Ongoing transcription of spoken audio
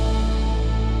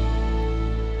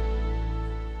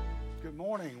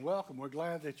morning. Welcome. We're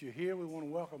glad that you're here. We want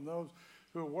to welcome those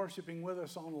who are worshiping with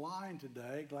us online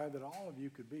today. Glad that all of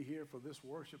you could be here for this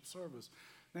worship service.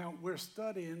 Now, we're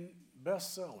studying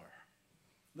bestseller.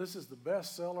 This is the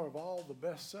bestseller of all the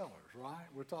bestsellers, right?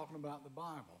 We're talking about the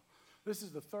Bible. This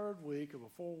is the third week of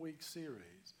a 4-week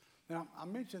series. Now, I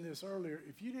mentioned this earlier.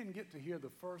 If you didn't get to hear the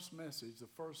first message, the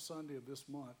first Sunday of this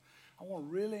month, I want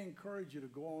to really encourage you to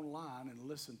go online and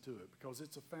listen to it because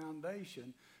it's a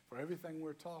foundation for everything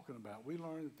we're talking about. We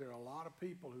learned that there are a lot of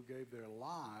people who gave their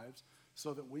lives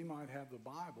so that we might have the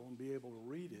Bible and be able to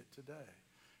read it today.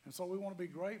 And so we want to be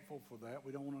grateful for that.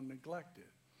 We don't want to neglect it.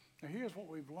 Now, here's what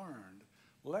we've learned.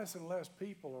 Less and less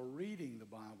people are reading the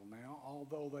Bible now,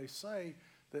 although they say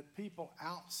that people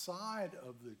outside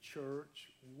of the church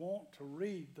want to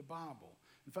read the Bible.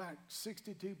 In fact,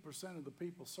 62% of the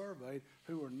people surveyed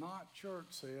who are not church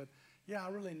said, yeah, I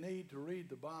really need to read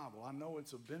the Bible. I know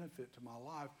it's a benefit to my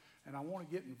life, and I want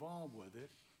to get involved with it.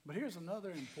 But here's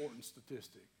another important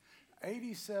statistic.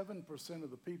 87% of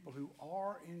the people who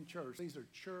are in church, these are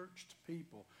churched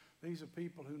people, these are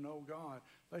people who know God,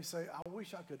 they say, I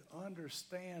wish I could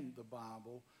understand the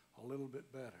Bible a little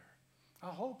bit better. I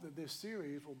hope that this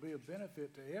series will be a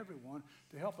benefit to everyone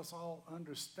to help us all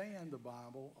understand the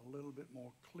Bible a little bit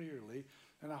more clearly.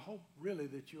 And I hope really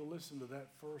that you'll listen to that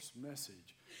first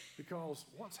message, because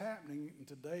what's happening in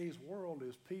today's world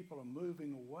is people are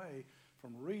moving away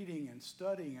from reading and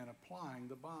studying and applying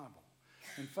the Bible.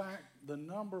 In fact, the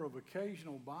number of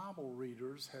occasional Bible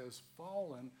readers has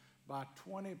fallen by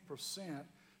 20%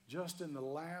 just in the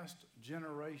last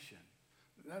generation.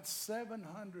 That's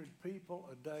 700 people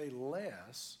a day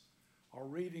less are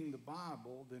reading the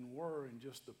Bible than were in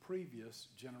just the previous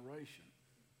generation.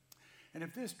 And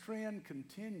if this trend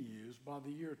continues, by the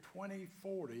year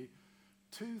 2040,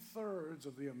 2/3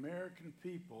 of the American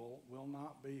people will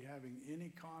not be having any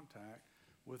contact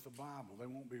with the Bible. They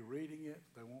won't be reading it,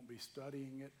 they won't be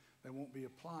studying it, they won't be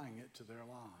applying it to their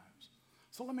lives.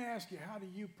 So let me ask you, how do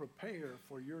you prepare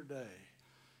for your day?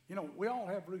 You know, we all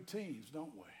have routines,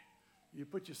 don't we? You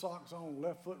put your socks on,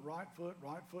 left foot, right foot,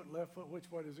 left foot.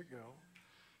 Which way does it go?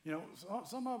 You know,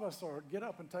 some of us are get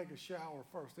up and take a shower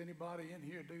first. Anybody in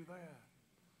here do that?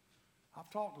 I've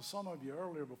talked to some of you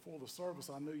earlier before the service.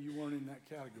 I knew you weren't in that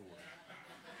category.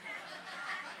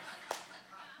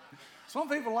 Some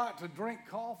people like to drink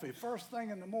coffee first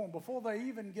thing in the morning. Before they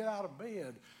even get out of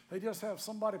bed, they just have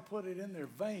somebody put it in their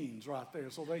veins right there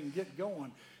so they can get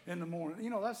going in the morning. You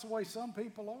know, that's the way some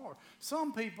people are.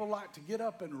 Some people like to get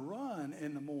up and run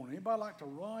in the morning. Anybody like to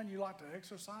run? You like to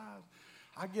exercise?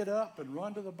 I get up and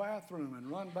run to the bathroom and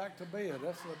run back to bed.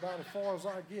 That's about as far as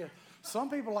I get. Some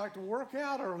people like to work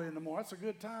out early in the morning. That's a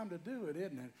good time to do it,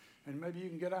 isn't it? And maybe you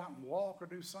can get out and walk or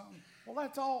do something. Well,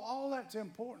 that's all that's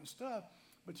important stuff.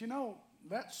 But you know,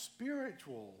 that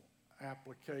spiritual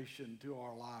application to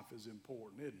our life is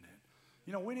important, isn't it?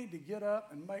 You know, we need to get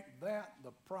up and make that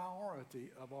the priority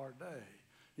of our day.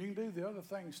 You can do the other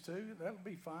things too, that'll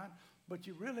be fine, but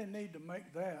you really need to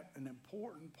make that an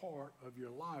important part of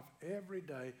your life every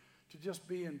day, to just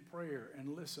be in prayer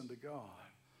and listen to God.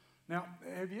 Now,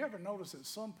 have you ever noticed that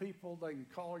some people, they can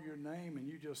call your name and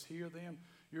you just hear them?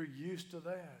 You're used to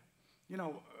that. You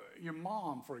know, your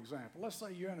mom, for example, let's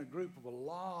say you're in a group of a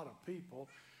lot of people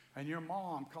and your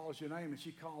mom calls your name and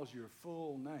she calls your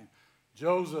full name.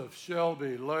 Joseph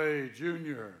Shelby Lay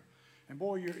Jr. And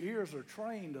boy, your ears are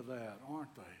trained to that,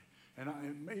 aren't they? And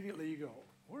immediately you go,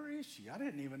 where is she? I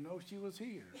didn't even know she was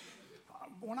here.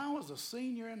 When I was a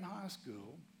senior in high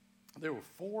school, there were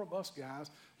 4 of us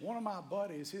guys. One of my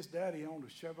buddies, his daddy owned a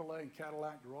Chevrolet and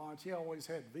Cadillac garage. He always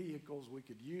had vehicles we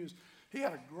could use. He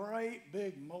had a great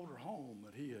big motor home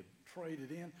that he had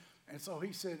traded in. And so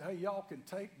he said, hey, y'all can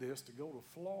take this to go to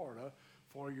Florida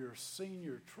for your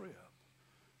senior trip.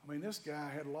 I mean, this guy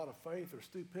had a lot of faith, or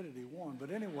stupidity won. But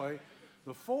anyway,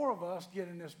 the 4 of us get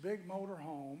in this big motor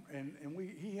home, and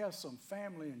he has some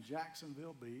family in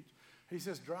Jacksonville Beach. He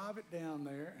says, drive it down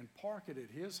there and park it at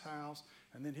his house,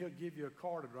 and then he'll give you a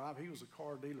car to drive. He was a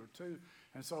car dealer too.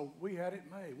 And so we had it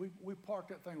made. We parked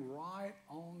that thing right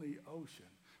on the ocean.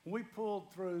 When we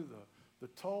pulled through the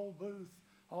toll booth,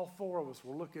 all 4 of us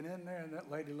were looking in there, and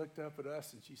that lady looked up at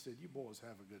us and she said, you boys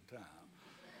have a good time.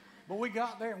 But we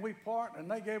got there and we parked, and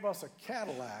they gave us a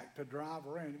Cadillac to drive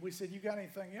around. We said, you got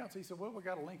anything else? He said, well, we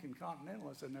got a Lincoln Continental.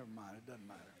 I said, never mind, it doesn't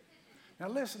matter. Now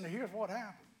listen, here's what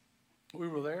happened. We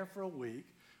were there for a week.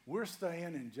 We're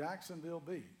staying in Jacksonville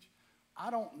Beach. I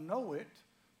don't know it,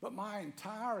 but my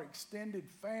entire extended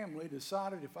family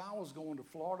decided if I was going to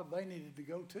Florida, they needed to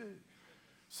go too.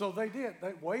 So they did.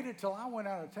 They waited till I went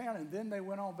out of town, and then they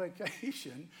went on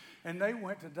vacation, and they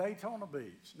went to Daytona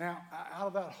Beach. Now, out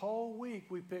of that whole week,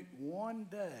 we picked one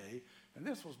day, and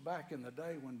this was back in the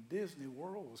day when Disney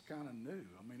World was kind of new.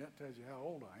 I mean, that tells you how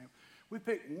old I am. We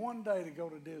picked one day to go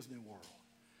to Disney World.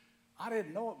 I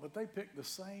didn't know it, but they picked the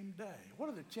same day. What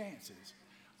are the chances?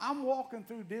 I'm walking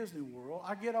through Disney World.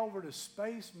 I get over to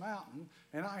Space Mountain,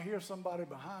 and I hear somebody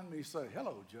behind me say,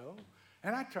 "Hello, Joe."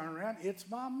 And I turn around, it's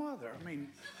my mother. I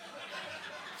mean,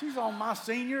 she's on my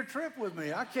senior trip with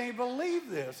me. I can't believe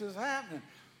this is happening.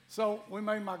 So we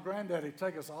made my granddaddy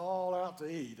take us all out to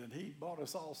eat, and he bought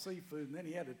us all seafood, and then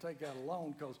he had to take out a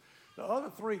loan because the other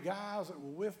three guys that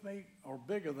were with me are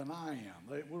bigger than I am.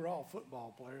 We were all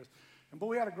football players. But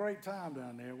we had a great time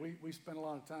down there. We spent a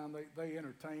lot of time. They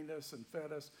entertained us and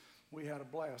fed us. We had a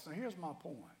blast. Now, here's my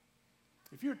point.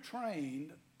 If you're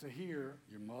trained to hear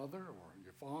your mother or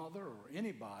your father or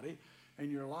anybody in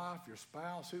your life, your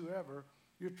spouse, whoever,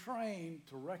 you're trained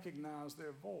to recognize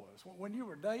their voice. When you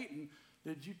were dating,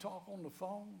 did you talk on the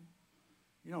phone?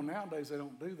 You know, nowadays they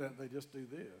don't do that. They just do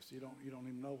this. You don't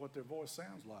even know what their voice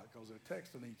sounds like because they're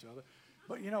texting each other.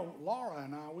 But, you know, Laura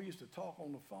and I, we used to talk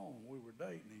on the phone when we were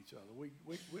dating each other.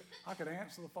 I could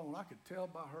answer the phone. I could tell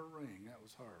by her ring that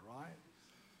was her, right?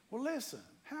 Well, listen,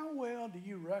 how well do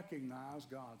you recognize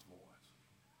God's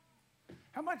voice?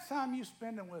 How much time are you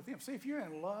spending with Him? See, if you're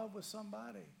in love with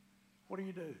somebody, what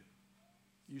do?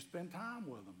 You spend time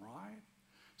with them, right?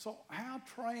 So how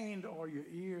trained are your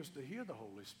ears to hear the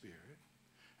Holy Spirit?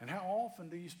 And how often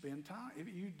do you spend time?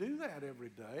 If you do that every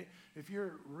day, if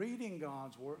you're reading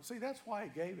God's Word, see, that's why He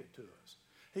gave it to us.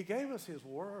 He gave us His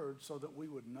Word so that we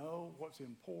would know what's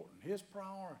important, His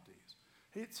priorities.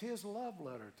 It's His love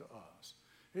letter to us.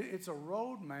 It's a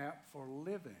roadmap for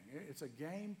living. It's a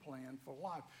game plan for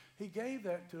life. He gave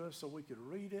that to us so we could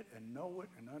read it and know it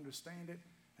and understand it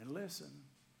and listen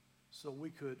so we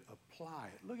could apply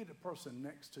it. Look at the person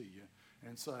next to you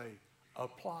and say,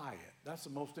 apply it. That's the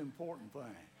most important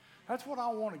thing. That's what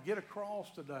I want to get across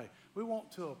today. We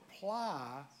want to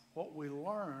apply what we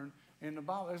learn in the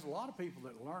Bible. There's a lot of people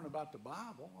that learn about the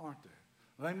Bible, aren't there?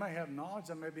 They may have knowledge,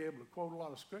 they may be able to quote a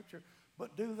lot of scripture,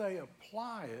 but do they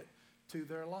apply it to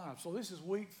their lives? So this is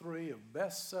week 3 of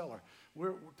bestseller.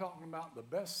 We're talking about the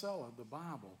bestseller of the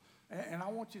Bible. And I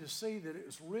want you to see that it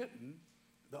was written,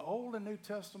 the Old and New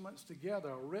Testaments together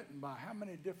are written by how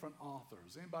many different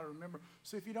authors? Anybody remember?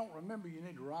 See, if you don't remember, you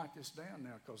need to write this down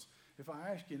now, because if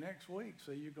I ask you next week,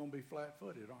 see, you're going to be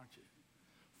flat-footed, aren't you?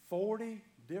 40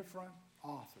 different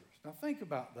authors. Now think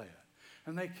about that.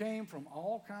 And they came from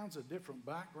all kinds of different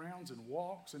backgrounds and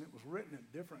walks, and it was written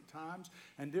at different times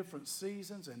and different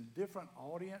seasons and different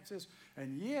audiences.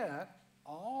 And yet,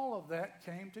 all of that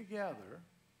came together,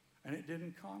 and it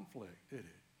didn't conflict, did it?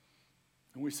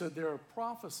 And we said there are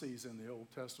prophecies in the Old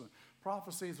Testament.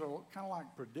 Prophecies are kind of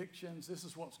like predictions. This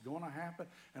is what's going to happen.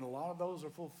 And a lot of those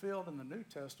are fulfilled in the New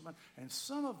Testament. And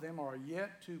some of them are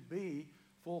yet to be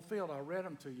fulfilled. I read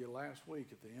them to you last week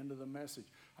at the end of the message.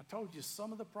 I told you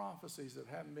some of the prophecies that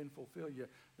haven't been fulfilled yet.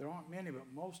 There aren't many,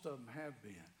 but most of them have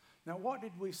been. Now, what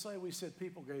did we say? We said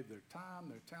people gave their time,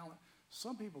 their talent.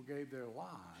 Some people gave their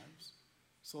lives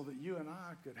so that you and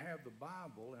I could have the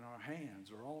Bible in our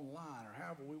hands or online or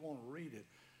however we want to read it.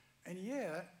 And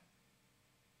yet,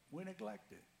 we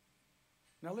neglect it.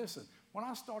 Now listen, when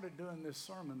I started doing this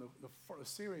sermon, the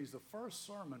series, the first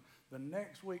sermon, the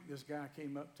next week this guy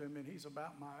came up to me, and he's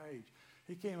about my age.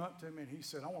 He came up to me and he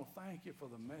said, I want to thank you for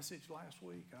the message last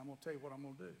week, and I'm going to tell you what I'm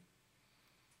going to do.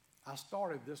 I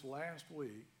started this last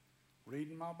week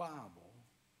reading my Bible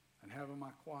and having my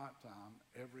quiet time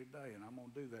every day, and I'm going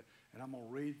to do that. And I'm going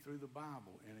to read through the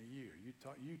Bible in a year.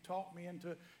 You talked me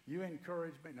into it. You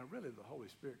encouraged me. Now, really, the Holy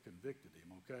Spirit convicted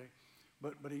him, okay?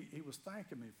 But he was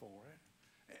thanking me for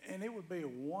it. And it would be a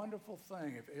wonderful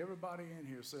thing if everybody in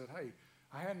here said, hey,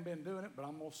 I hadn't been doing it, but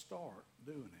I'm going to start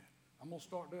doing it. I'm going to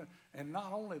start doing it. And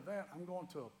not only that, I'm going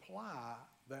to apply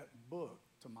that book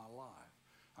to my life.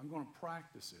 I'm going to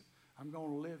practice it. I'm going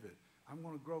to live it. I'm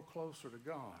going to grow closer to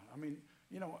God. I mean,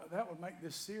 you know, that would make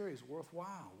this series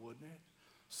worthwhile, wouldn't it?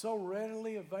 So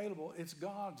readily available. It's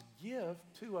God's gift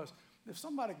to us. If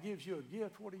somebody gives you a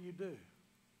gift, what do?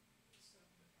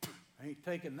 I ain't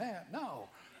taking that. No.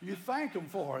 You thank them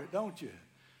for it, don't you?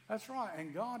 That's right.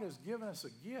 And God has given us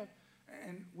a gift,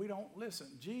 and we don't listen.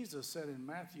 Jesus said in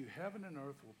Matthew, heaven and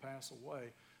earth will pass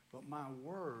away, but my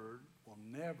word will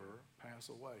never pass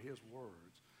away, his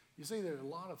words. You see, there are a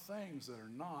lot of things that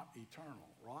are not eternal,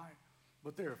 right?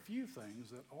 But there are a few things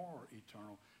that are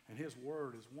eternal, and his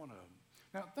word is one of them.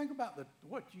 Now, think about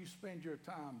what you spend your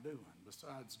time doing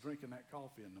besides drinking that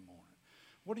coffee in the morning.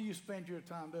 What do you spend your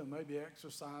time doing? Maybe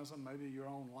exercising, maybe you're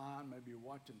online, maybe you're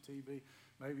watching TV,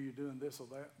 maybe you're doing this or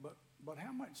that. But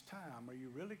how much time are you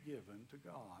really giving to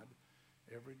God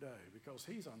every day? Because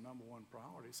He's our number one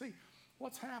priority. See,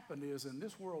 what's happened is in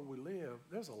this world we live,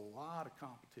 there's a lot of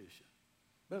competition.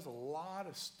 There's a lot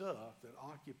of stuff that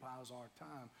occupies our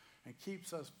time and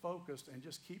keeps us focused and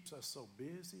just keeps us so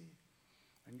busy.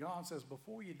 And God says,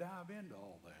 before you dive into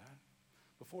all that,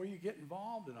 before you get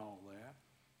involved in all that,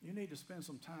 you need to spend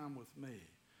some time with me.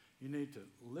 You need to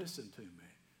listen to me,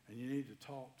 and you need to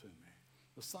talk to me.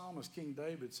 The psalmist King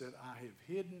David said, I have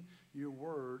hidden your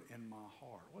word in my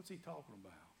heart. What's he talking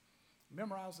about?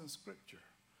 Memorizing Scripture.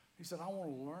 He said, I want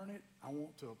to learn it. I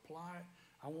want to apply it.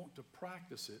 I want to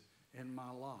practice it in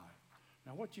my life.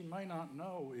 Now, what you may not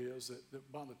know is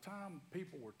that by the time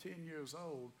people were 10 years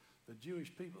old, the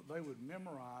Jewish people, they would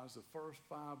memorize the first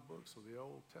 5 books of the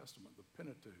Old Testament, the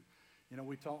Pentateuch. You know,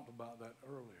 we talked about that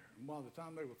earlier. And by the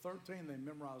time they were 13, they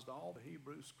memorized all the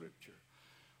Hebrew Scripture.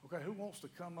 Okay, who wants to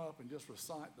come up and just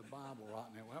recite the Bible right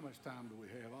now? Well, how much time do we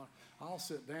have? I'll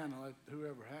sit down and let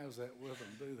whoever has that with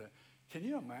them do that. Can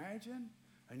you imagine?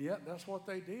 And yet that's what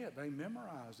they did. They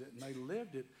memorized it and they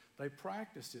lived it. They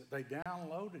practiced it. They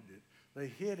downloaded it. They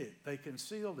hid it. They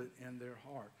concealed it in their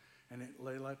heart. And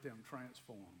they let them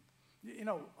transform. You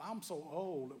know, I'm so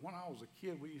old that when I was a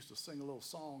kid, we used to sing a little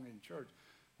song in church.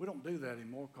 We don't do that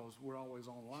anymore because we're always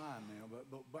online now.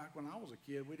 But back when I was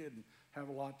a kid, we didn't have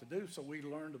a lot to do, so we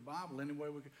learned the Bible any way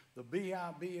we could. The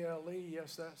B-I-B-L-E,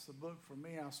 yes, that's the book for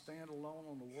me. I stand alone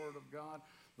on the Word of God.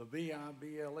 The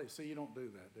B-I-B-L-E. See, you don't do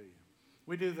that, do you?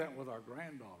 We do that with our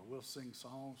granddaughter. We'll sing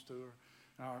songs to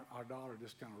her. Our daughter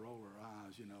just kind of roll her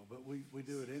eyes, you know, but we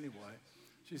do it anyway.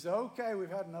 She said, okay, we've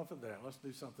had enough of that. Let's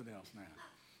do something else now.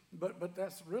 But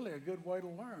that's really a good way to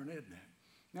learn, isn't it?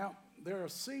 Now, there are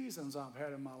seasons I've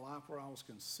had in my life where I was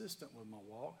consistent with my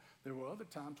walk. There were other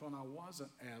times when I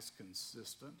wasn't as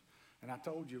consistent. And I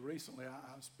told you recently,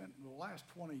 I spent the last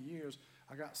 20 years,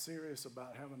 I got serious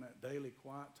about having that daily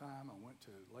quiet time. I went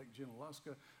to Lake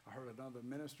Junaluska. I heard another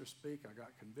minister speak. I got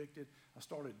convicted. I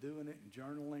started doing it and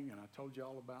journaling, and I told you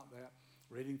all about that,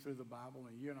 reading through the Bible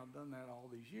in a year, and I've done that all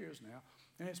these years now.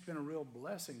 And it's been a real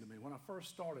blessing to me. When I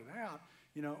first started out,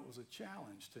 you know, it was a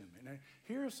challenge to me. Now,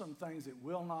 here are some things that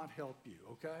will not help you,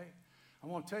 okay? I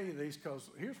want to tell you these because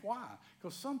here's why.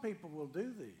 Because some people will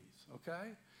do these,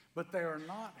 okay? But they are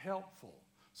not helpful.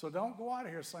 So don't go out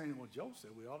of here saying, well, Joe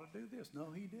said we ought to do this.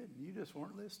 No, he didn't. You just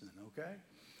weren't listening, okay?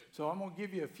 So I'm going to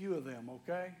give you a few of them,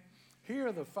 okay? Here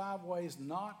are the 5 ways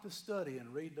not to study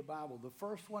and read the Bible. The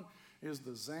first one is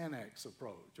the Xanax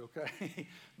approach, okay?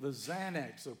 The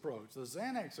Xanax approach. The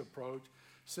Xanax approach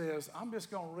says, I'm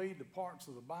just going to read the parts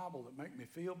of the Bible that make me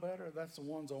feel better. That's the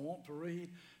ones I want to read,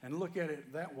 and look at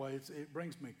it that way. It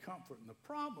brings me comfort. And the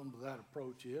problem with that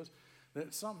approach is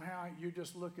that somehow you're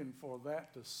just looking for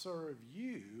that to serve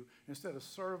you instead of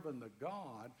serving the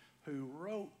God who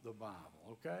wrote the Bible,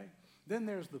 okay? Then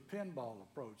there's the pinball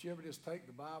approach. You ever just take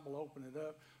the Bible, open it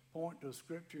up, point to a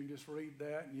scripture and just read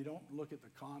that, and you don't look at the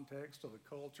context or the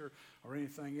culture or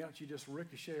anything else. You just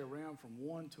ricochet around from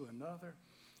one to another.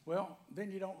 Well,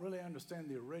 then you don't really understand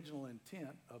the original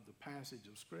intent of the passage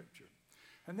of Scripture.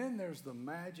 And then there's the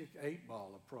magic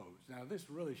 8-ball approach. Now, this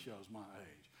really shows my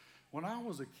age. When I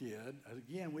was a kid,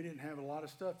 again, we didn't have a lot of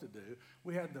stuff to do.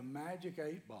 We had the magic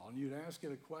 8-ball, and you'd ask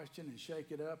it a question and shake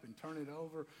it up and turn it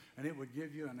over, and it would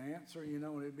give you an answer, you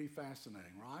know, and it'd be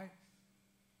fascinating, right?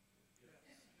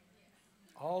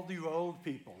 All you old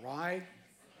people, right?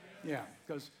 Yeah,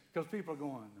 because people are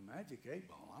going, the magic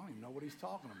 8-ball, I don't even know what he's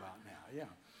talking about now, yeah.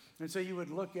 And so you would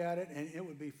look at it, and it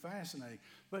would be fascinating.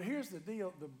 But here's the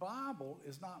deal. The Bible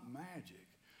is not magic.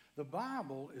 The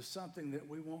Bible is something that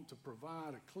we want to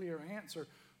provide a clear answer,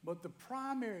 but the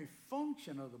primary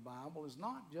function of the Bible is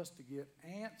not just to get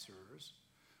answers,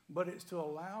 but it's to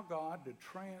allow God to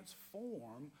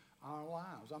transform our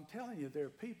lives. I'm telling you, there are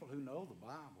people who know the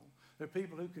Bible. There are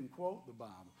people who can quote the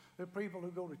Bible. There are people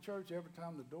who go to church every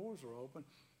time the doors are open,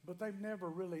 but they've never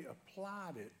really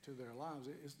applied it to their lives.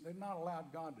 They've not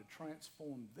allowed God to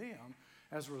transform them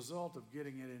as a result of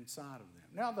getting it inside of them.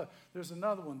 Now, there's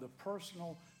another one, the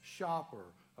personal shopper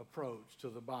approach to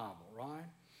the Bible, right?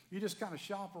 You just kind of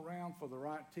shop around for the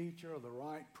right teacher or the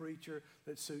right preacher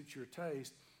that suits your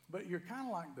taste. But you're kind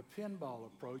of like the pinball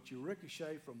approach. You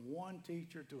ricochet from one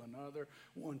teacher to another,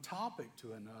 one topic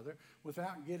to another,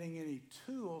 without getting any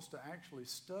tools to actually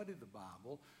study the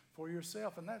Bible for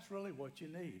yourself. And that's really what you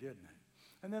need, isn't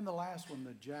it? And then the last one,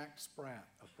 the Jack Sprat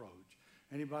approach.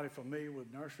 Anybody familiar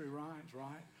with nursery rhymes,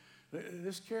 right?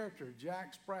 This character,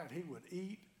 Jack Sprat, he would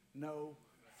eat no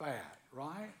fat,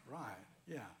 right? Right,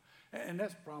 yeah. And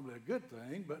that's probably a good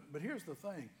thing, but here's the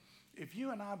thing. If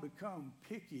you and I become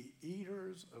picky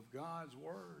eaters of God's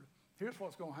word, here's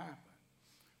what's going to happen.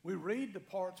 We read the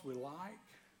parts we like,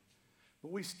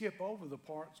 but we skip over the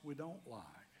parts we don't like.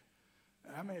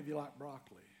 How many of you like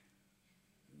broccoli?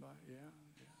 Anybody?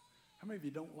 Yeah. How many of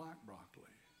you don't like broccoli?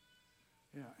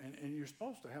 Yeah, and you're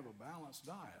supposed to have a balanced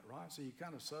diet, right? So you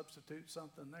kind of substitute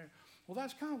something there. Well,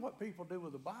 that's kind of what people do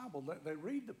with the Bible. They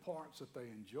read the parts that they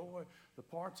enjoy, the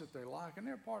parts that they like, and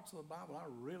there are parts of the Bible I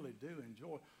really do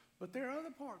enjoy. But there are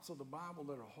other parts of the Bible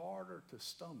that are harder to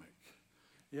stomach,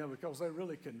 because they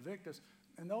really convict us.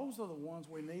 And those are the ones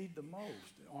we need the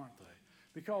most, aren't they?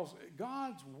 Because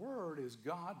God's word is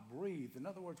God-breathed. In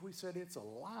other words, we said it's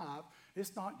alive.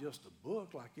 It's not just a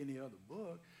book like any other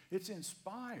book. It's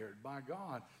inspired by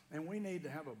God. And we need to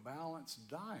have a balanced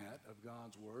diet of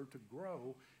God's word to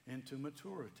grow into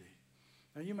maturity.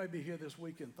 Now, you may be here this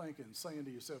weekend thinking, saying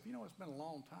to yourself, it's been a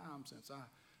long time since I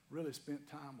really spent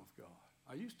time with God.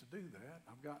 I used to do that.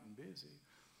 I've gotten busy.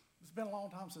 It's been a long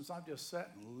time since I've just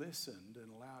sat and listened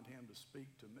and allowed him to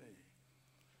speak to me.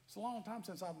 It's a long time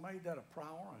since I've made that a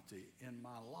priority in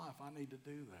my life. I need to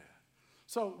do that.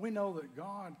 So we know that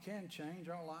God can change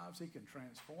our lives. He can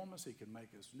transform us. He can make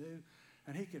us new.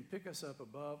 And he can pick us up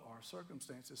above our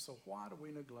circumstances. So why do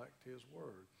we neglect his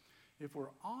word? If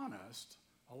we're honest,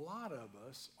 a lot of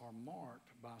us are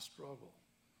marked by struggle.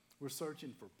 We're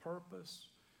searching for purpose,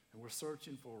 and we're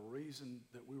searching for a reason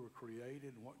that we were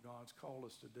created and what God's called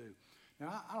us to do.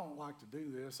 Now, I don't like to do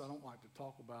this. I don't like to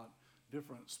talk about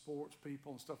different sports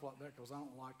people and stuff like that because I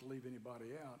don't like to leave anybody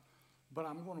out. But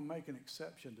I'm going to make an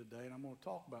exception today, and I'm going to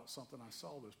talk about something I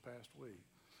saw this past week.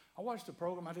 I watched a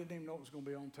program. I didn't even know it was going to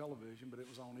be on television, but it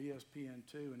was on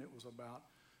ESPN2, and it was about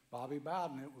Bobby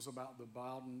Bowden. It was about the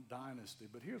Bowden dynasty.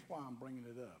 But here's why I'm bringing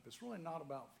it up. It's really not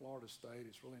about Florida State.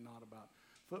 It's really not about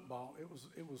football.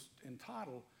 It was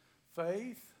entitled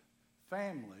Faith,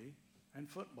 Family, and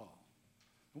Football.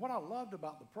 And what I loved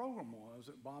about the program was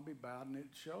that Bobby Bowden, it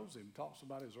shows him, talks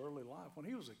about his early life. When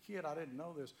he was a kid, I didn't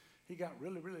know this, he got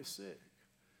really, really sick.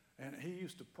 And he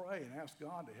used to pray and ask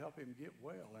God to help him get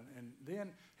well. And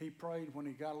then he prayed when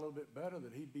he got a little bit better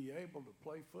that he'd be able to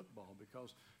play football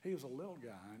because he was a little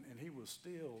guy and he was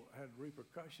still had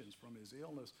repercussions from his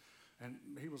illness. And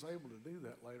he was able to do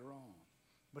that later on.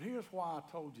 But here's why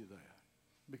I told you that.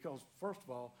 Because, first of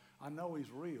all, I know he's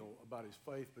real about his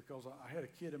faith because I had a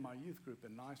kid in my youth group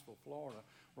in Niceville, Florida,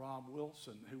 Rob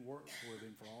Wilson, who worked with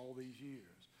him for all these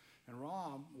years. And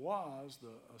Rob was the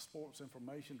sports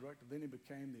information director. Then he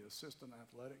became the assistant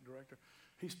athletic director.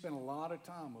 He spent a lot of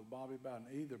time with Bobby Bowden.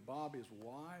 Either Bobby's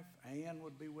wife, Ann,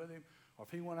 would be with him, or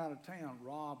if he went out of town,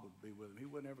 Rob would be with him. He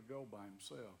wouldn't ever go by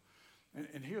himself.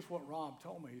 And here's what Rob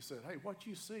told me. He said, hey, what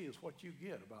you see is what you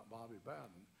get about Bobby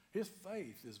Bowden. His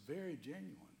faith is very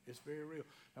genuine. It's very real.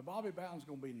 Now, Bobby Bowden's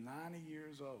going to be 90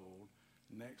 years old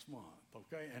next month,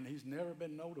 okay? And he's never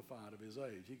been notified of his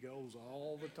age. He goes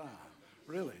all the time,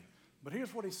 really. But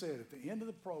here's what he said at the end of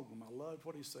the program. I loved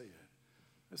what he said.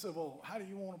 He said, well, how do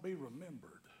you want to be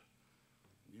remembered?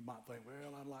 You might think,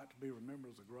 well, I'd like to be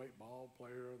remembered as a great ball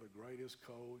player, the greatest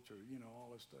coach, or,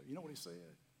 all this stuff. You know what he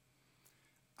said?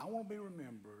 I want to be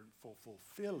remembered for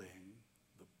fulfilling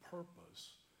the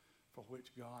purpose for which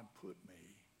God put me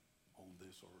on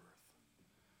this earth.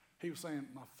 He was saying,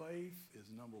 my faith is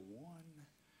number one,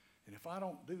 and if I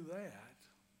don't do that,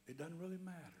 it doesn't really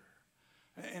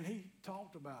matter. And he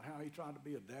talked about how he tried to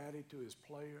be a daddy to his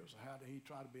players, how he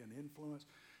tried to be an influence,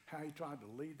 how he tried to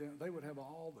lead them. They would have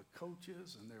all the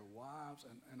coaches and their wives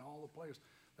and all the players.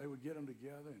 They would get them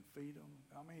together and feed them.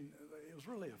 I mean, it was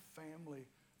really a family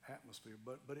atmosphere,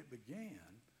 but it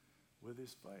began with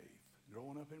his faith.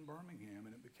 Growing up in Birmingham,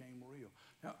 and it became real.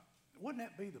 Now, wouldn't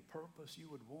that be the purpose you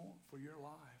would want for your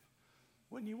life?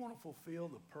 Wouldn't you want to fulfill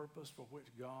the purpose for which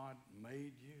God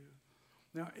made you?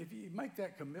 Now, if you make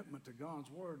that commitment to God's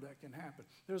word, that can happen.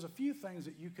 There's a few things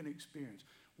that you can experience.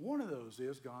 One of those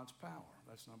is God's power.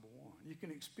 That's number one. You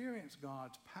can experience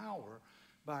God's power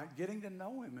by getting to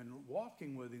know him and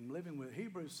walking with him, living with him.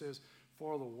 Hebrews says,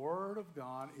 for the word of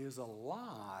God is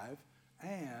alive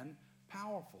and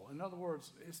powerful. In other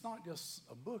words, it's not just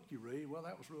a book you read. Well,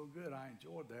 that was real good. I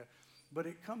enjoyed that. But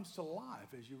it comes to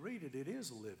life. As you read it, it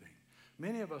is living.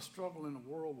 Many of us struggle in the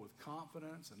world with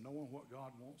confidence and knowing what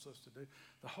God wants us to do.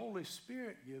 The Holy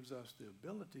Spirit gives us the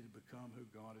ability to become who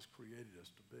God has created us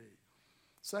to be.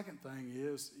 Second thing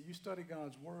is, you study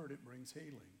God's word, it brings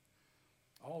healing.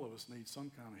 All of us need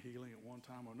some kind of healing at one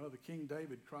time or another. King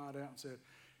David cried out and said,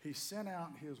 he sent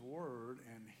out his word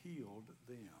and healed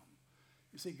them.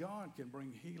 You see, God can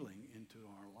bring healing into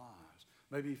our lives.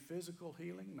 Maybe physical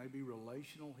healing, maybe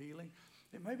relational healing.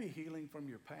 It may be healing from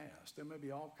your past. There may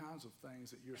be all kinds of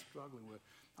things that you're struggling with.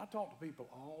 I talk to people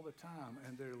all the time,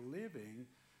 and they're living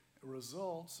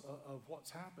results of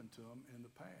what's happened to them in the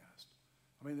past.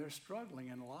 I mean, they're struggling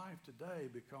in life today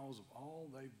because of all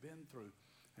they've been through.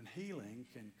 And healing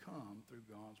can come through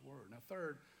God's word. Now,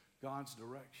 third, God's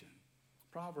direction.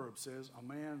 Proverbs says, a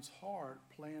man's heart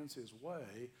plans his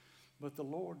way, but the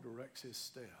Lord directs his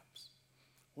steps.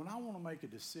 When I want to make a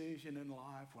decision in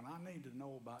life, when I need to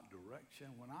know about direction,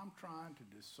 when I'm trying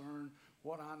to discern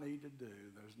what I need to do,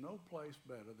 there's no place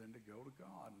better than to go to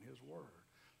God and his word.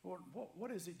 Lord,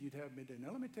 what is it you'd have me do?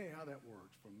 Now, let me tell you how that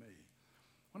works for me.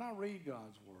 When I read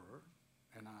God's word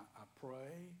and I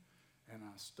pray and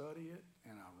I study it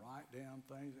and I write down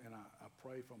things and I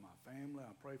pray for my family,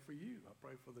 I pray for you, I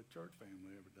pray for the church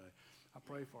family every day, I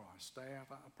pray for our staff,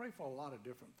 I pray for a lot of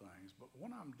different things. But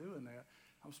when I'm doing that,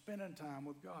 I'm spending time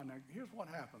with God. Now, here's what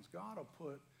happens. God will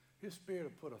put, his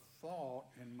Spirit will put a thought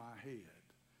in my head.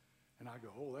 And I go,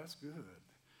 oh, that's good.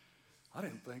 I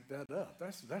didn't think that up.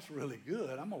 That's really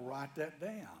good. I'm going to write that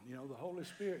down. You know, the Holy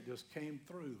Spirit just came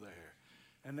through there.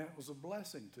 And that was a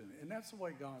blessing to me. And that's the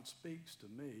way God speaks to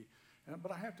me.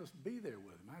 But I have to be there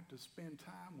with him. I have to spend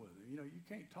time with him. You know, you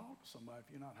can't talk to somebody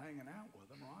if you're not hanging out with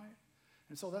them, right?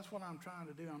 And so that's what I'm trying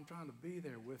to do. I'm trying to be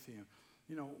there with him.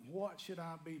 You know, what should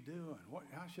I be doing?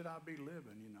 How should I be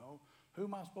living, you know? Who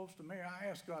am I supposed to marry? I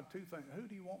asked God two things. What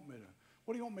do you want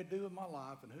me to do with my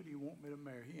life, and who do you want me to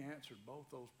marry? He answered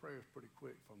both those prayers pretty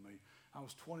quick for me. I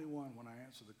was 21 when I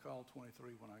answered the call,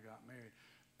 23 when I got married.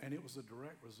 And it was a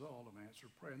direct result of answered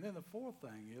prayer. And then the fourth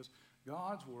thing is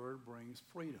God's word brings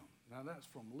freedom. Now that's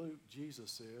from Luke.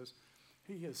 Jesus says,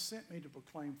 he has sent me to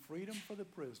proclaim freedom for the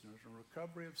prisoners and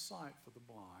recovery of sight for the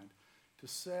blind, to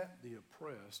set the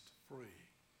oppressed free.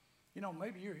 You know,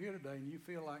 maybe you're here today and you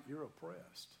feel like you're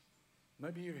oppressed.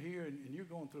 Maybe you're here and you're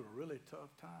going through a really tough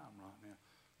time right now.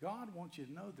 God wants you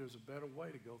to know there's a better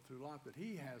way to go through life, that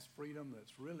he has freedom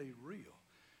that's really real.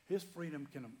 His freedom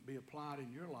can be applied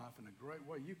in your life in a great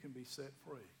way. You can be set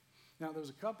free. Now, there's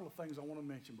a couple of things I want to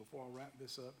mention before I wrap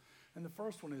this up. And the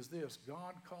first one is this: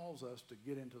 God calls us to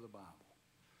get into the Bible.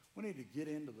 We need to get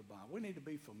into the Bible. We need to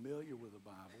be familiar with the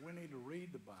Bible. We need to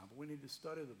read the Bible. We need to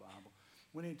study the Bible.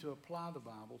 We need to apply the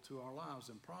Bible to our lives.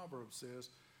 And Proverbs says,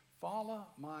 follow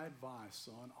my advice,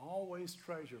 son. Always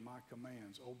treasure my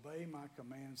commands. Obey my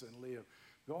commands and live.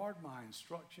 Guard my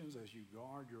instructions as you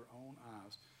guard your own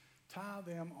eyes. Tie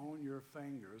them on your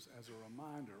fingers as a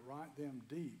reminder. Write them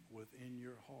deep within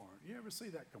your heart. You ever see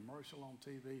that commercial on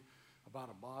TV about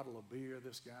a bottle of beer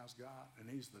this guy's got, and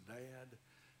he's the dad,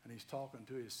 and he's talking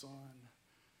to his son?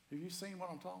 Have you seen what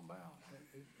I'm talking about?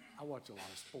 I watch a lot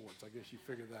of sports. I guess you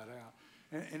figured that out.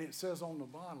 And it says on the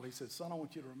bottle, he said, son, I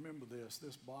want you to remember this.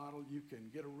 This bottle, you can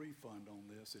get a refund on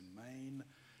this in Maine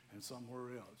and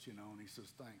somewhere else, you know. And he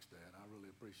says, thanks, Dad. I really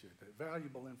appreciate that.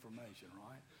 Valuable information,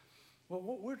 right? Well,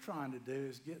 what we're trying to do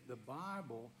is get the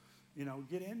Bible, you know,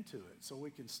 get into it so we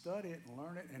can study it and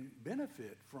learn it and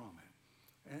benefit from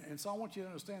it. And so I want you to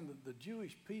understand that the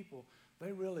Jewish people,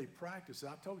 they really practiced it.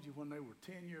 I told you when they were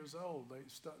 10 years old,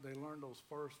 they learned those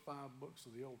first 5 books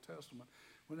of the Old Testament.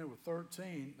 When they were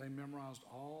 13, they memorized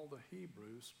all the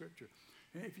Hebrew scripture.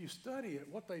 And if you study it,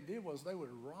 what they did was they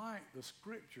would write the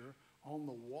scripture on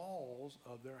the walls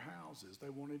of their houses. They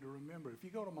wanted to remember. If you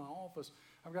go to my office,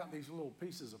 I've got these little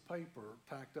pieces of paper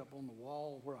tacked up on the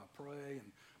wall where I pray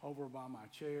and over by my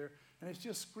chair. And it's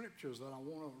just scriptures that I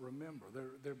want to remember.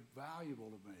 They're valuable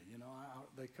to me. You know,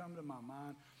 they come to my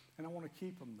mind, and I want to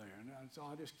keep them there. And so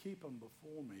I just keep them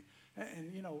before me.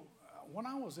 And you know, when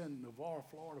I was in Navarre,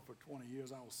 Florida for 20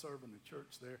 years, I was serving the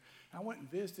church there. I went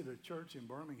and visited a church in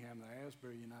Birmingham, the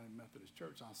Asbury United Methodist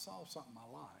Church, and I saw something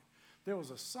I liked. There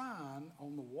was a sign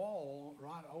on the wall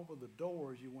right over the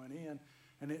door as you went in,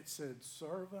 and it said,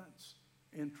 Servants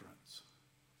Entrance.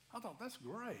 I thought, that's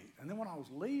great. And then when I was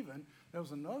leaving, there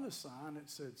was another sign that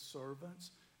said,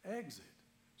 Servants Exit.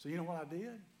 So you know what I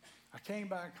did? I came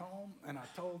back home, and I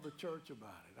told the church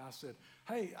about it. I said,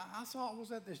 hey, I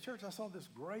was at this church. I saw this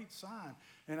great sign.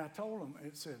 And I told them,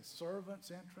 it said,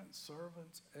 Servants Entrance,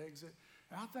 Servants Exit.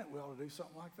 And I think we ought to do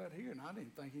something like that here. And I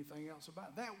didn't think anything else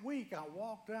about it. That week, I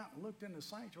walked out and looked in the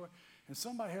sanctuary, and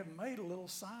somebody had made a little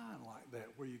sign like that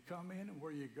where you come in and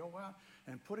where you go out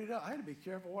and put it up. I had to be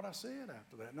careful what I said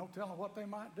after that. No telling what they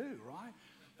might do, right?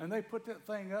 And they put that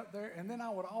thing up there. And then I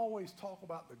would always talk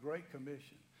about the Great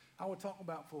Commission. I would talk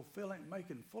about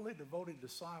making fully devoted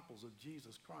disciples of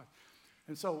Jesus Christ.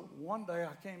 And so one day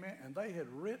I came in, and they had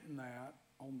written that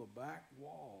on the back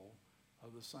wall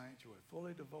of the sanctuary,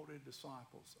 fully devoted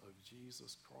disciples of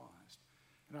Jesus Christ.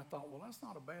 And I thought, well, that's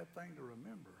not a bad thing to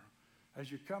remember. as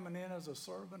you're coming in as a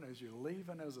servant, as you're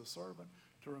leaving as a servant,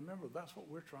 to remember that's what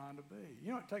we're trying to be.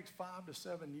 You know, it takes 5 to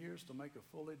 7 years to make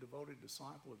a fully devoted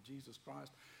disciple of Jesus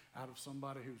Christ out of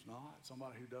somebody who's not,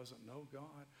 somebody who doesn't know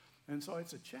God. And so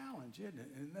it's a challenge, isn't it?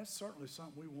 And that's certainly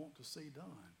something we want to see done.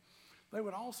 They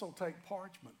would also take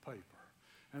parchment paper,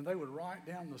 and they would write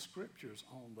down the scriptures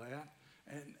on that,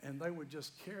 and they would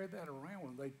just carry that around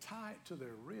with them. They tie it to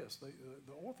their wrist.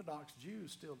 The Orthodox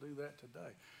Jews still do that today.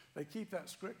 They keep that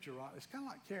scripture right. It's kind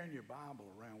of like carrying your Bible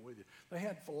around with you. They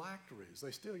had phylacteries.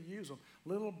 They still use them,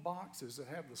 little boxes that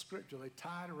have the scripture. They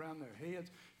tie it around their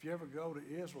heads. If you ever go to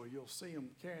Israel, you'll see them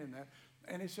carrying that.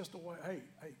 And it's just a way, hey,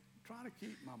 try to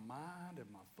keep my mind and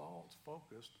my thoughts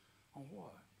focused on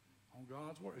what? On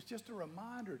God's Word. It's just a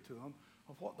reminder to them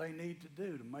of what they need to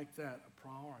do to make that a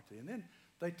priority. And then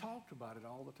they talked about it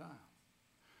all the time.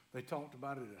 They talked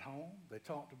about it at home. They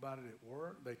talked about it at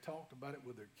work. They talked about it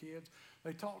with their kids.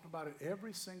 They talked about it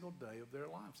every single day of their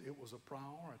lives. It was a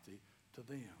priority to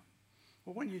them.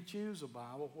 Well, when you choose a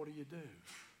Bible, what do?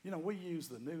 You know, we use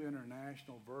the New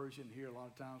International Version here a lot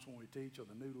of times when we teach, or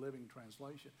the New Living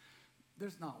Translation.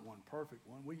 There's not one perfect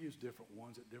one. We use different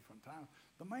ones at different times.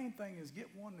 The main thing is get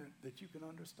one that you can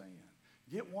understand.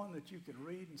 Get one that you can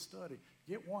read and study.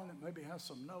 Get one that maybe has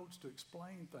some notes to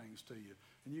explain things to you,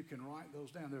 and you can write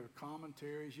those down. There are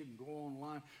commentaries. You can go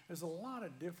online. There's a lot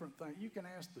of different things. You can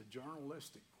ask the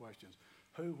journalistic questions: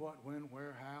 who, what, when,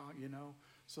 where, how, you know,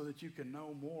 so that you can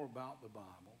know more about the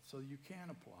Bible, so you can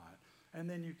apply it, and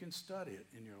then you can study it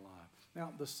in your life.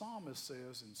 Now, the psalmist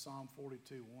says in Psalm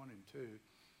 42, 1 and 2,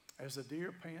 "As the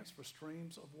deer pants for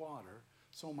streams of water,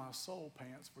 so my soul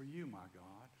pants for you, my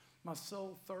God. My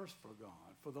soul thirsts for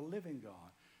God, for the living God.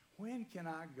 When can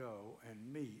I go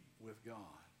and meet with God?"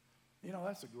 You know,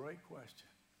 that's a great question.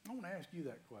 I want to ask you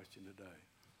that question today.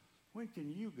 When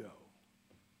can you go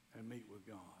and meet with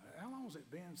God? How long has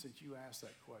it been since you asked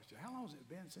that question? How long has it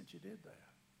been since you did that?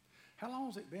 How long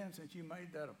has it been since you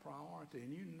made that a priority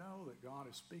and you know that God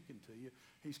is speaking to you?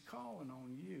 He's calling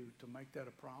on you to make that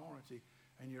a priority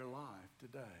in your life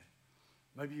today.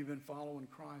 Maybe you've been following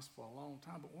Christ for a long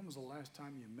time, but when was the last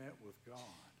time you met with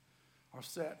God, or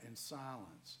sat in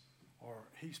silence, or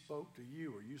he spoke to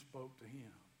you, or you spoke to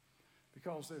him?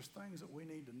 Because there's things that we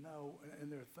need to know,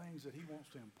 and there are things that he wants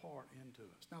to impart into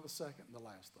us. Now, the second and the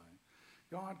last thing,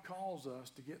 God calls us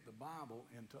to get the Bible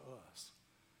into us.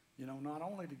 You know, not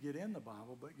only to get in the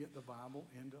Bible, but get the Bible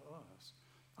into us.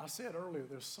 I said earlier,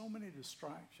 there's so many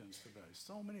distractions today,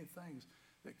 so many things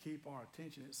that keep our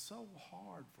attention. It's so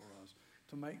hard for us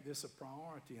to make this a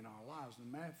priority in our lives.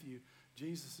 In Matthew,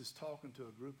 Jesus is talking to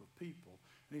a group of people,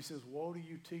 and he says, "Woe to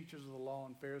you, teachers of the law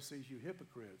and Pharisees, you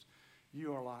hypocrites.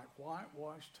 You are like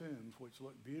whitewashed tombs, which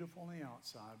look beautiful on the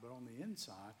outside, but on the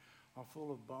inside are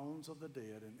full of bones of the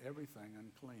dead and everything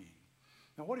unclean."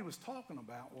 Now, what he was talking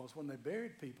about was when they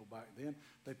buried people back then,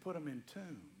 they put them in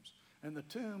tombs. And the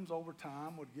tombs over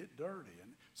time would get dirty.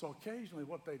 And so occasionally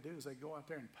what they do is they go out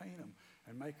there and paint them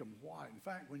and make them white. In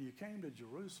fact, when you came to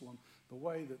Jerusalem, the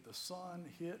way that the sun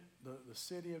hit the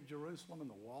city of Jerusalem and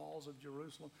the walls of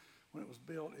Jerusalem, when it was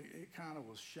built, it kind of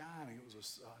was shining. It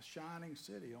was a shining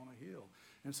city on a hill.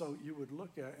 And so you would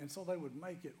look at it, and so they would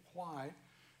make it white.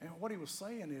 And what he was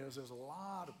saying is there's a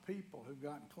lot of people who've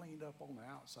gotten cleaned up on the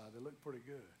outside. They look pretty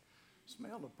good.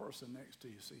 Smell the person next to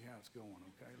you, see how it's going,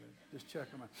 okay? Just check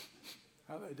them out.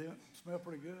 How they doing? Smell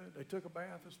pretty good? They took a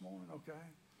bath this morning, okay?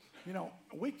 You know,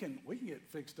 we can get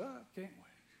fixed up, can't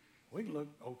we? We can look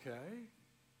okay.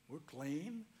 We're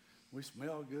clean. We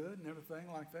smell good and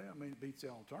everything like that. I mean, it beats the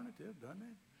alternative, doesn't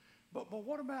it? But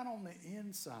what about on the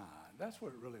inside? That's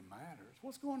where it really matters.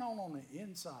 What's going on the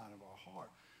inside of our heart?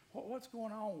 What's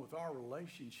going on with our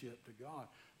relationship to God?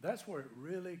 That's where it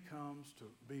really comes to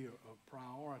be a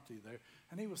priority there.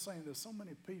 And he was saying there's so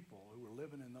many people who were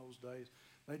living in those days,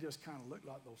 they just kind of looked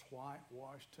like those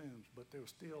whitewashed tombs, but there were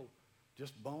still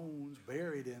just bones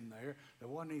buried in there. There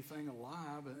wasn't anything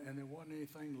alive, and there wasn't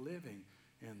anything living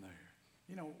in there.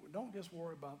 You know, don't just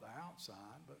worry about the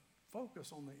outside, but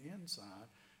focus on the inside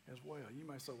as well. You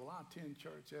may say, well, I attend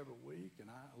church every week, and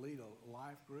I lead a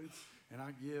life group, and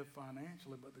I give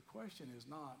financially, but the question is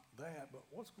not that, but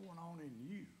what's going on in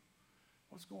you?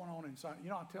 What's going on inside?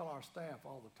 You know, I tell our staff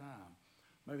all the time,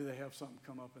 maybe they have something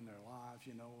come up in their lives,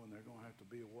 you know, and they're going to have to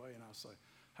be away, and I say,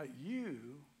 hey,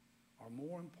 you are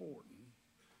more important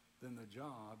than the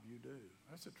job you do.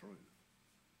 That's the truth.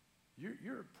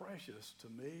 You're precious to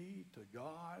me, to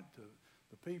God, to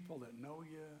the people that know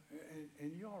you,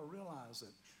 and you ought to realize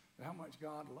that how much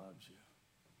God loves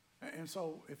you. And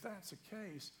so if that's the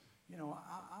case, you know,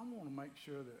 I want to make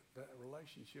sure that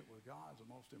relationship with God is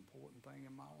the most important thing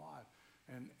in my life.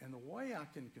 And the way I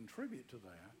can contribute to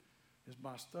that is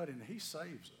by studying. He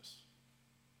saves us.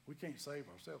 We can't save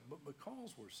ourselves, but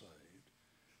because we're saved,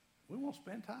 we want to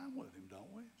spend time with him,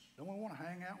 don't we? Don't we want to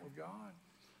hang out with God?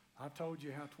 I told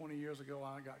you how 20 years ago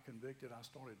I got convicted. I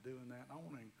started doing that. And I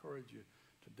want to encourage you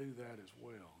to do that as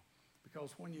well.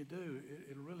 Because when you do,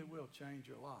 it really will change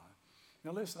your life.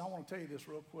 Now listen, I want to tell you this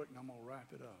real quick and I'm going to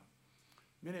wrap it up.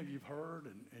 Many of you have heard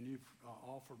and you've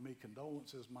offered me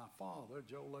condolences. My father,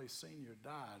 Joe Lay Sr.,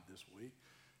 died this week.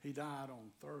 He died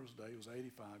on Thursday. He was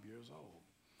 85 years old.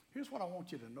 Here's what I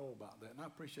want you to know about that, and I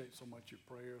appreciate so much your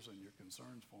prayers and your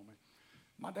concerns for me.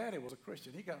 My daddy was a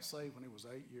Christian. He got saved when he was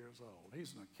 8 years old.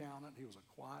 He's an accountant. He was a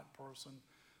quiet person,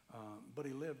 but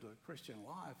he lived a Christian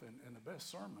life, and the best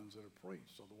sermons that are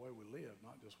preached are the way we live,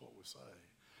 not just what we say.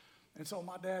 And so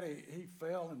my daddy, he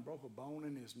fell and broke a bone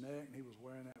in his neck, and he was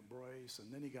wearing that brace,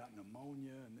 and then he got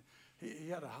pneumonia, and he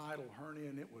had a hiatal hernia,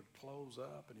 and it would close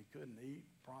up, and he couldn't eat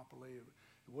properly. It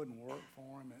wouldn't work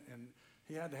for him, and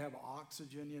he had to have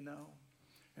oxygen, you know.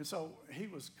 And so he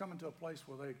was coming to a place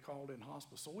where they called in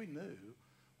hospice. So we knew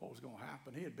what was going to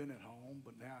happen. He had been at home,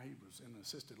 but now he was in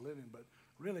assisted living, but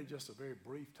really just a very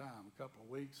brief time, a couple of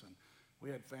weeks, and we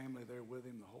had family there with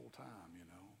him the whole time, you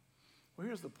know. Well,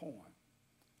 here's the point.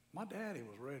 My daddy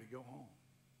was ready to go home.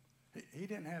 He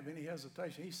didn't have any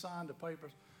hesitation. He signed the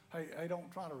papers. Hey,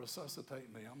 don't try to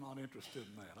resuscitate me. I'm not interested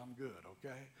in that. I'm good,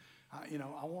 okay?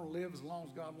 I want to live as long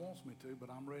as God wants me to, but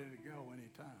I'm ready to go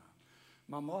anytime.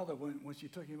 My mother, when she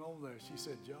took him over there, she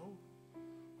said, Joe,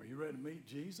 are you ready to meet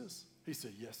Jesus? He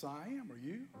said, yes, I am. Are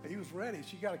you? He was ready.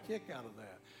 She got a kick out of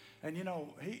that. And,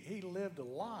 he lived a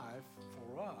life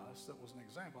for us that was an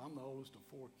example. I'm the oldest of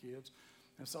 4 kids.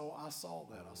 And so I saw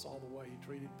that. I saw the way he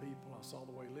treated people. I saw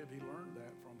the way he lived. He learned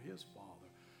that from his father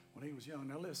when he was young.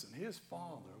 Now, listen, his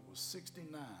father was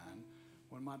 69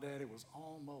 when my daddy was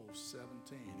almost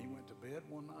 17. He went to bed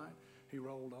one night, he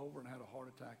rolled over and had a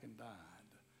heart attack and died.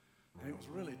 And it was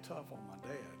really tough on my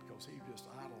dad because he just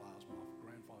idolized my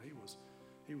grandfather. He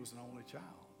was an only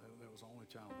child. That was the only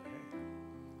child they had.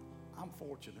 I'm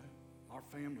fortunate. Our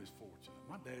family's fortunate.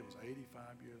 My dad was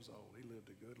 85 years old. He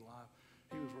lived a good life.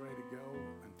 He was ready to go.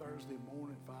 And Thursday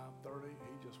morning, 5:30,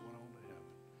 he just went on to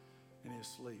heaven in his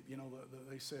sleep.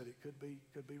 They said it could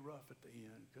be rough at the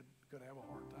end. Could have a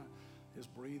hard time. His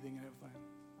breathing and everything,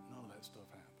 none of that stuff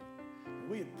happened.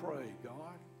 And we had prayed,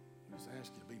 God, we just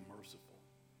ask you to be merciful.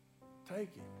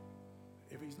 Take him.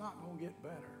 If he's not going to get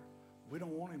better, we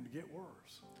don't want him to get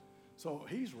worse. So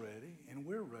he's ready, and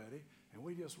we're ready, and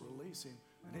we just release him.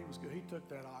 And he was good. He took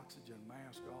that oxygen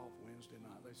mask off Wednesday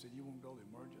night. They said, you want to go to the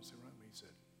emergency room? He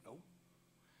said, nope.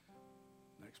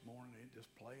 Next morning, it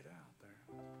just played out there.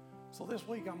 So this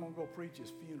week, I'm going to go preach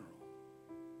his funeral.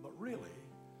 But really,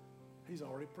 he's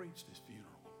already preached his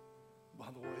funeral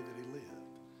by the way that he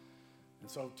lived. And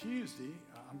so Tuesday,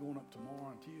 I'm going up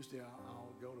tomorrow, and Tuesday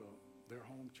I'll go to their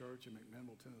home church in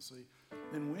McMinnville, Tennessee.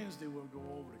 Then Wednesday we'll go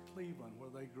over to Cleveland where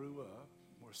they grew up,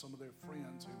 where some of their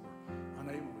friends who were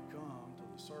unable to come to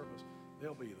the service,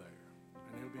 they'll be there.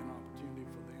 And it'll be an opportunity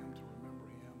for them to remember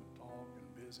him and talk and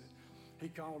visit. He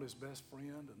called his best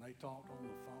friend, and they talked on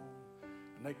the phone,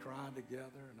 and they cried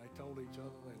together, and they told each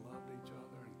other they loved each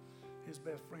other. And his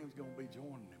best friend's going to be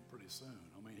joining him pretty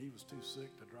soon. I mean, he was too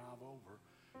sick to drive over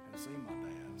and see my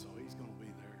dad, so he's going to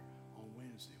be there on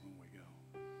Wednesday when we go.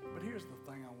 But here's the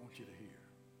thing I want you to hear.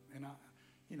 And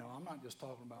I'm not just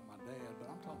talking about my dad, but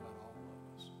I'm talking about all of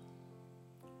us.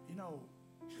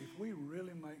 If we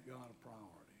really make God a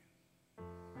priority,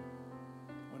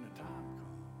 when the time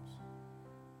comes,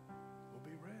 we'll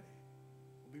be ready.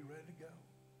 We'll be ready to go.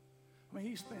 I mean,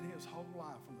 he spent his whole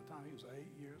life from the time he was 8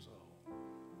 years old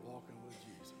walking with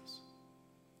Jesus.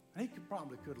 And he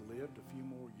probably could have lived a few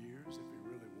more years if he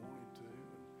really wanted to.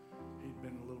 And he'd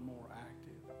been a little more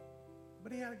active.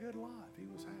 But he had a good life. He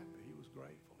was happy. He was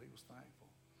grateful. He was thankful.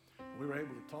 We were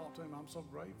able to talk to him. I'm so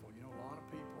grateful. A lot of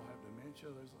people have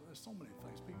dementia. There's so many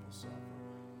things. People suffer.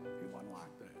 He wasn't like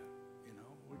that.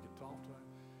 We could talk to him.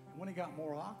 And when he got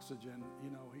more oxygen,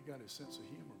 he got his sense of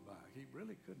humor back. He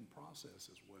really couldn't process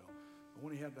as well. But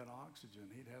when he had that oxygen,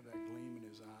 he'd have that gleam in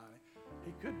his eye.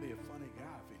 He could be a funny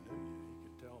guy if he knew you. He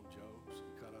could tell jokes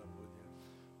and cut up with you.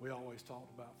 We always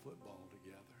talked about football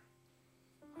together.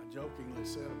 I jokingly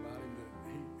said about him that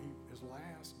his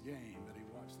last game that he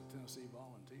watched the Tennessee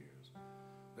Volunteers,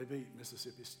 they beat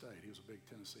Mississippi State. He was a big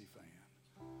Tennessee fan.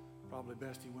 Probably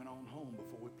best he went on home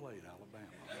before we played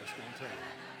Alabama. I'm just going to tell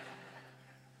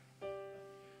you.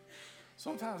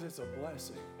 Sometimes it's a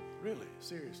blessing, really,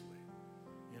 seriously,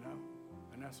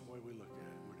 and that's the way we look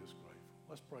at it. We're just grateful.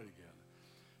 Let's pray together.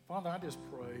 Father, I just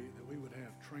pray that we would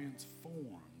have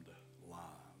transformed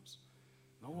lives.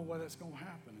 The only way that's going to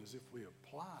happen is if we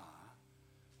apply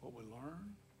what we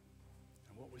learn,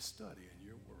 and what we study in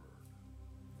your word.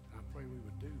 And I pray we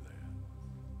would do that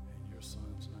in your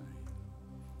son's name.